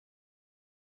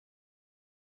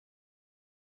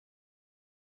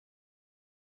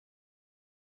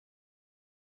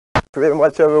pretty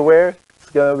much everywhere, it's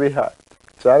gonna be hot.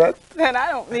 Janet? Then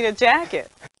I don't need a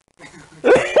jacket.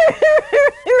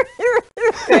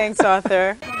 Thanks,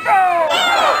 Arthur.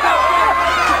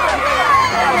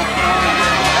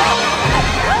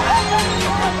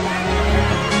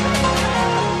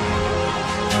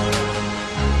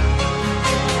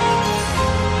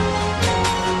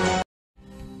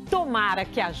 Tomara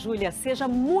que a Júlia seja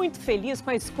muito feliz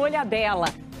com a escolha dela.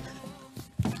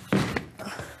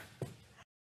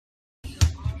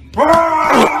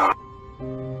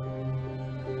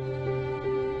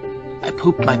 I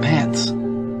pooped my pants.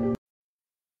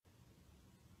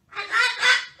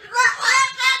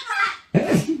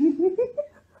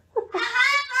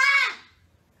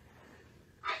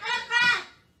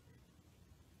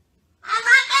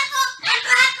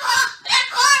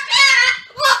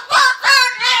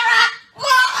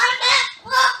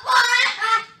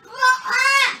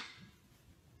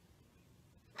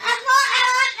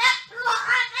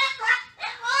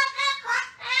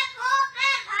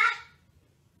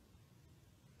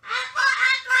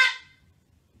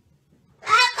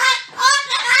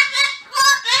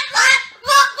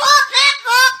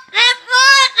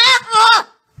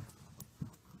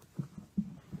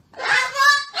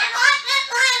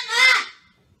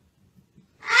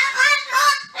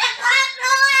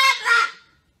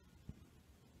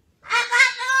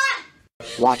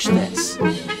 Watch this.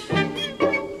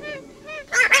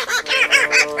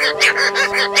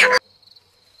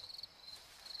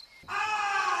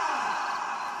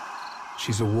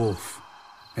 She's a wolf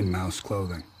in mouse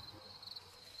clothing.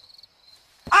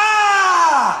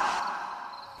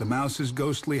 The mouse's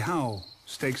ghostly howl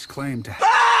stakes claim to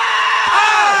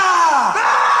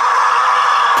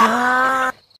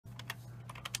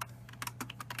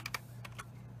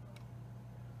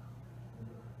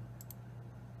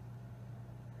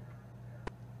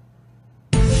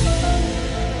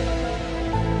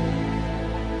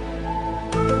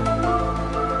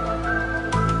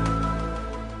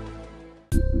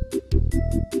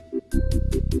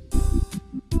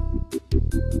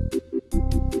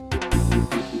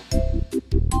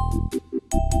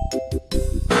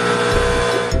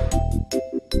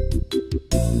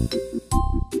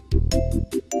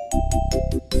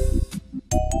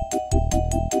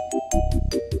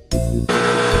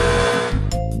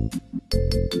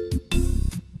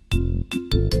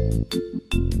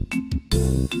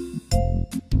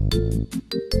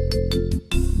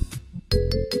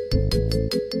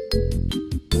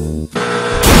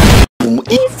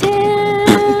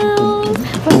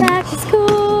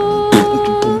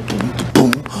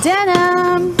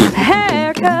Denim,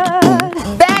 haircut,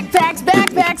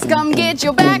 backpacks, come get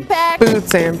your backpack.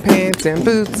 Boots and pants,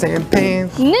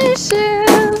 New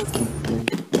shoes,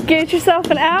 get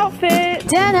yourself an outfit.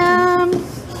 denim,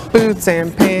 boots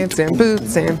and pants,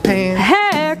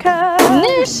 Haircut.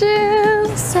 new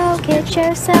shoes. So get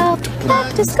yourself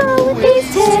back to school with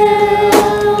these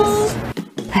tails.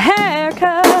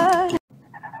 Haircut.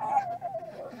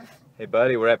 Hey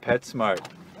buddy, we're at PetSmart.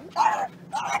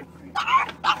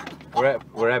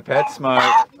 We're at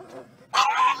PetSmart.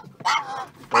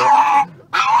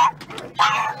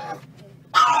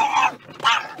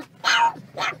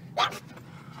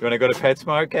 You wanna go to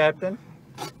PetSmart, Captain?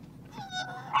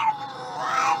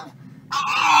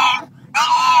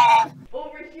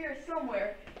 Over here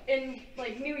somewhere in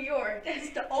like New York. That's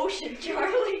the ocean,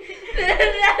 Charlie.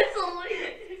 That's only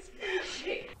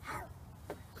spaceship.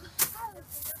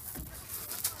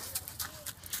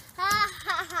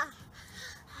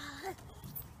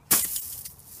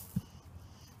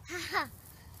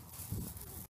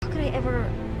 How could I ever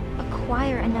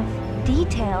acquire enough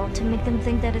detail to make them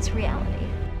think that it's reality?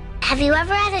 Have you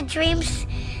ever had a dream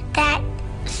that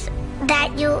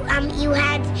you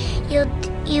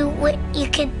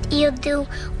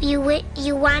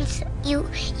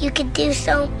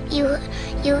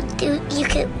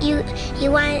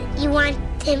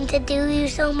want him to do you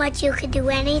so much you could do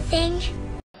anything?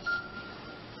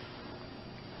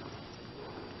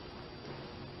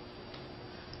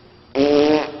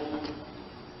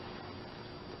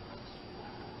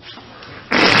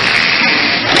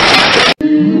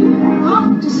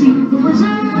 Off to see the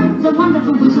wizard, the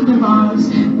wonderful Wizard of Oz.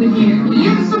 When here he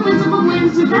is, the Wizard of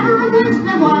Wiz, if ever a wiz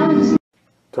there was.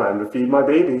 Time to feed my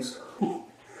babies.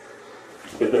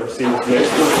 You've never seen this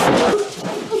next one?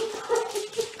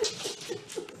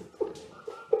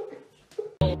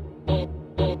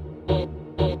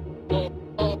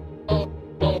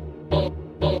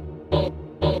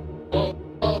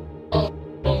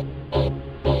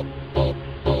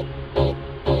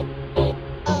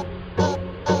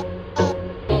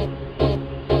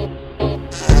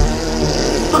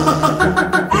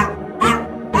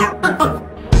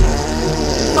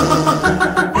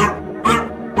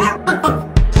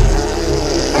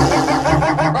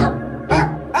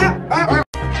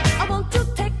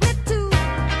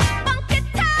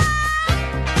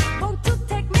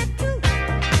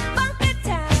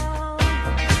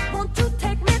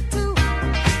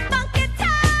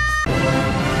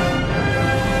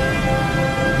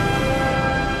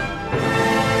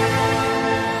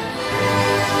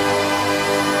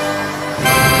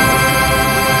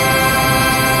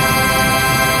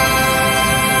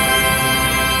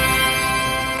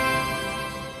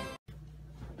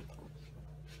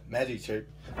 Magic trick.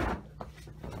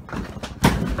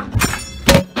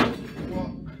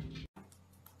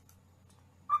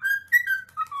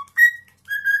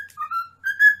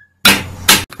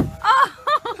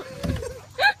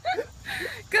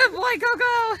 Good boy, go.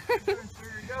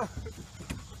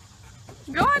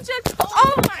 Go on, Jen.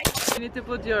 Oh my! You need to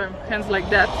put your hands like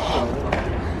that,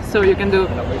 so you can do.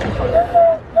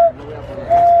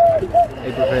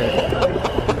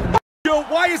 Yo,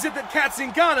 why is it that Kat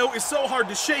Zingano is so hard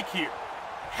to shake here?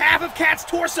 Half of Kat's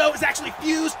torso is actually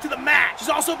fused to the mat. She's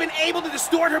also been able to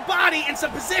distort her body in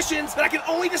some positions that I can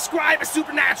only describe as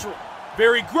supernatural.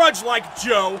 Very grudge-like,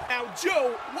 Joe. Now,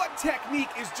 Joe, what technique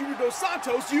is Junior Dos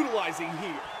Santos utilizing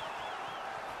here?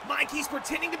 Mike, he's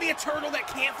pretending to be a turtle that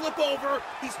can't flip over.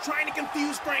 He's trying to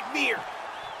confuse Frank Mir.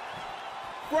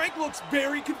 Frank looks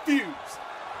very confused.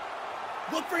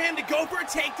 Look for him to go for a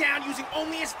takedown using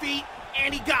only his feet,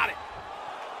 and he got it.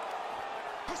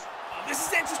 This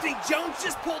is interesting. Jones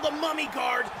just pulled a mummy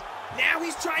guard. Now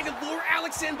he's trying to lure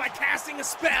Alex in by casting a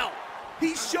spell.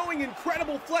 He's showing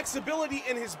incredible flexibility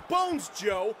in his bones,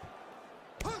 Joe.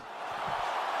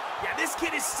 Yeah, this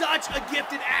kid is such a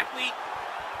gifted athlete.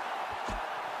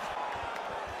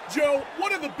 Joe,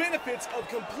 what are the benefits of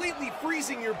completely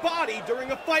freezing your body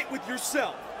during a fight with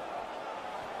yourself?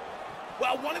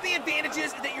 Well, one of the advantages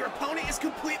is that your opponent is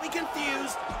completely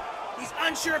confused. He's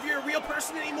unsure if you're a real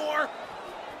person anymore,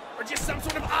 or just some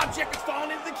sort of object that's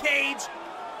fallen into the cage.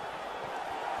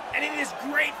 And it is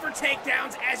great for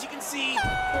takedowns. As you can see,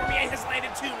 Cormier has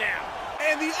landed 2 now.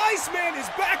 And the Iceman is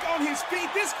back on his feet.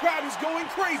 This crowd is going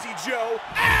crazy, Joe.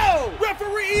 Ow!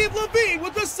 Referee Yves Lavigne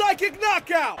with the psychic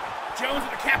knockout. Jones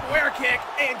with a capoeira kick,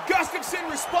 and Gustafsson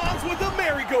responds with a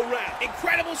merry-go-round.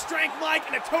 Incredible strength, Mike,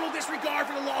 and a total disregard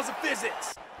for the laws of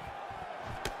physics.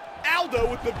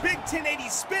 Aldo with the big 1080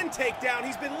 spin takedown.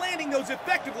 He's been landing those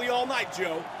effectively all night,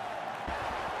 Joe.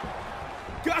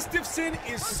 Gustafsson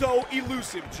is so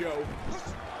elusive, Joe.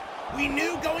 We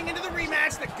knew going into the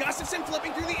rematch that Gustafsson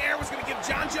flipping through the air was going to give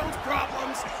John Jones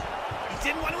problems. He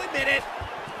didn't want to admit it.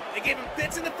 They gave him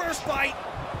fits in the first fight.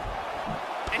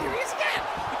 And here he is again.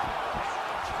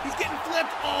 He's getting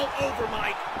flipped all over,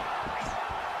 Mike.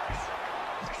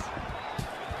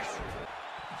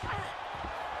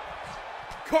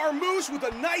 Carmouche with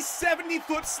a nice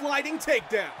 70-foot sliding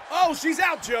takedown. Oh, she's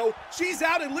out, Joe. She's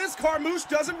out, and Liz Carmouche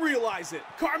doesn't realize it.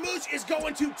 Carmouche is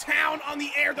going to town on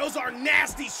the air. Those are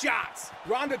nasty shots.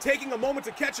 Ronda taking a moment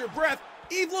to catch her breath.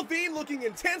 Yves Lavigne looking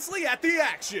intensely at the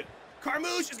action.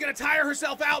 Carmouche is going to tire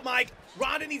herself out, Mike.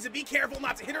 Ronda needs to be careful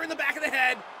not to hit her in the back of the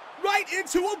head. Right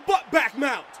into a butt-back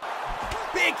mount.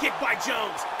 Big kick by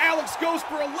Jones. Alex goes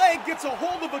for a leg, gets a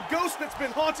hold of a ghost that's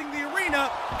been haunting the arena,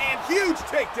 and huge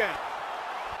takedown.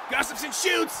 Gustafsson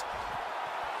shoots,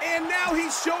 and now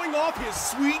he's showing off his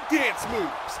sweet dance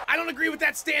moves. I don't agree with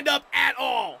that stand-up at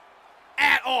all.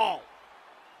 At all.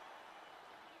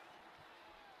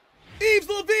 Yves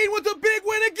Lavigne with a big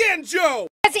win again, Joe.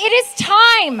 It is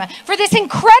time for this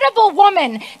incredible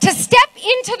woman to step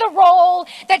into the role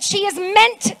that she is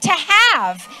meant to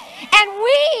have. And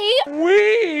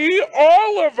we,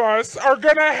 all of us, are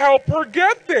gonna help her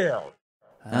get there.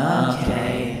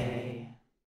 Okay.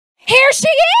 Here she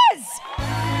is!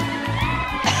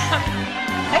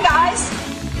 Hey guys!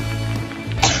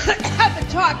 I've been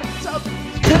talking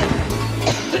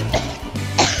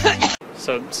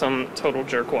So some total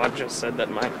jerkwad just said that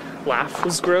my laugh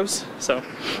was gross, so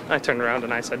I turned around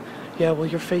and I said, yeah, well,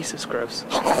 your face is gross.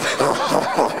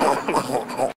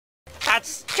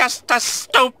 That's just a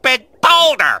stupid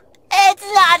boulder! It's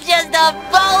not just a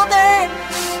boulder!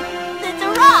 It's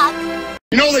a rock!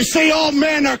 You know, they say all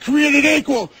men are created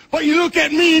equal, but you look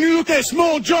at me and you look at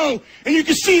Small Joe, and you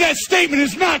can see that statement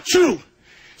is not true.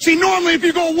 See, normally if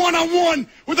you go one-on-one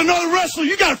with another wrestler,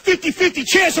 you got a 50-50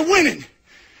 chance of winning.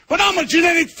 But I'm a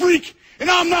genetic freak,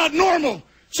 and I'm not normal.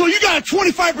 So you got a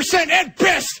 25% at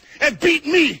best at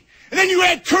beating me. And then you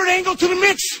add Kurt Angle to the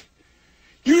mix,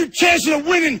 your chances of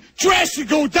winning drastically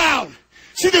go down.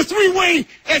 See, the three-way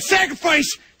at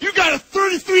Sacrifice, you got a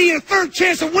 33 1/3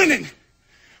 chance of winning.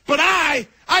 But I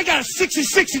got a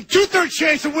 66 2/3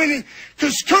 chance of winning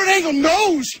because Kurt Angle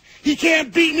knows he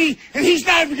can't beat me, and he's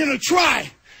not even going to try.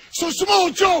 So,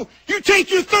 Samoa Joe, you take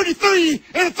your 33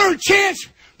 1/3 chance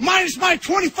minus my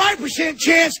 25%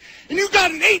 chance, and you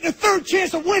got an 8 1/3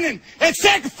 chance of winning at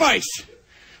Sacrifice.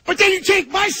 But then you take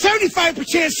my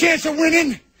 75% chance of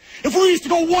winning, if we used to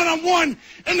go one-on-one,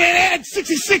 and then add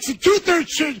 66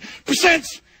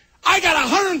 2/3%, I got a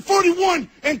 141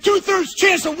 2/3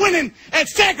 chance of winning at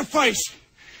Sacrifice.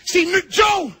 See,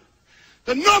 Joe,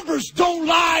 the numbers don't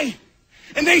lie,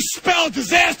 and they spell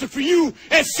disaster for you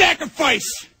at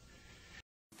Sacrifice.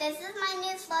 This is my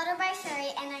new floater by Sherry,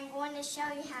 and I'm going to show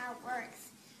you how it works.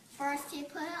 First, you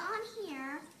put it on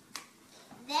here.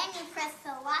 Then you press the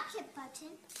lock it button.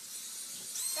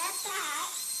 Step back.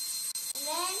 And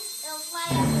then it'll fly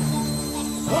up in just a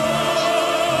second.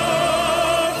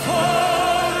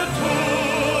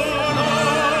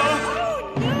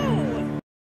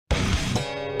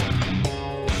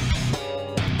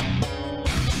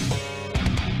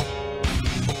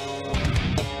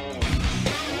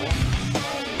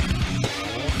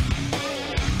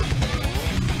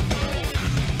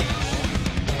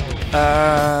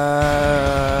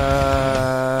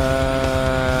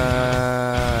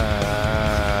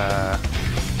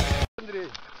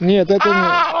 Нет, это не...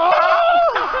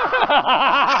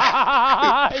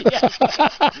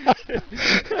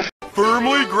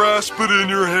 Firmly grasp it in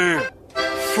your hand.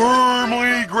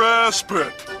 Firmly grasp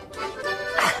it.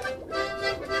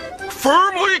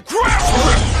 Firmly grasp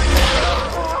it!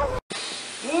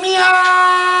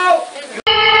 Meow!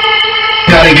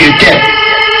 Gotta get get.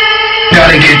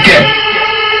 Gotta get get.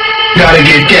 Gotta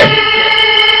get get.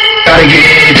 Gotta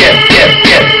get get.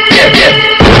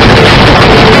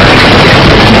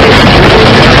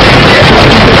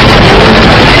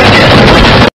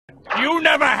 You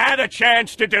never had a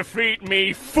chance to defeat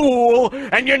me, fool!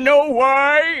 And you know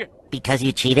why? Because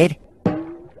you cheated?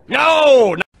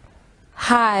 No!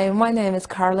 Hi, my name is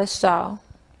Carla Shaw.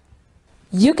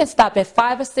 You can stop at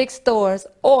 5 or 6 stores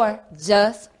or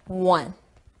just one.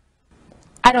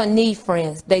 I don't need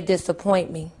friends, they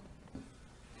disappoint me.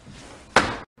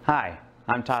 Hi,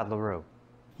 I'm Todd LaRue.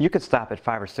 You could stop at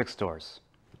 5 or 6 stores,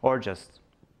 or just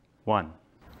one.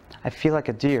 I feel like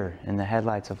a deer in the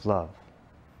headlights of love.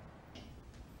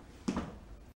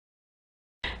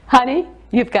 Honey,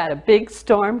 you've got a big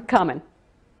storm coming.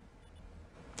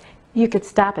 You could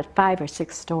stop at 5 or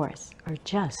 6 stores, or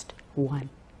just one.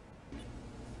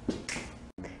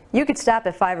 You could stop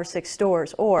at 5 or 6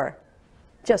 stores, or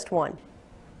just one.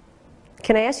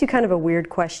 Can I ask you kind of a weird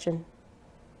question?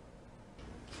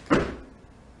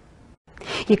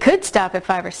 You could stop at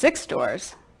 5 or 6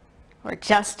 stores, or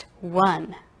just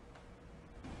one.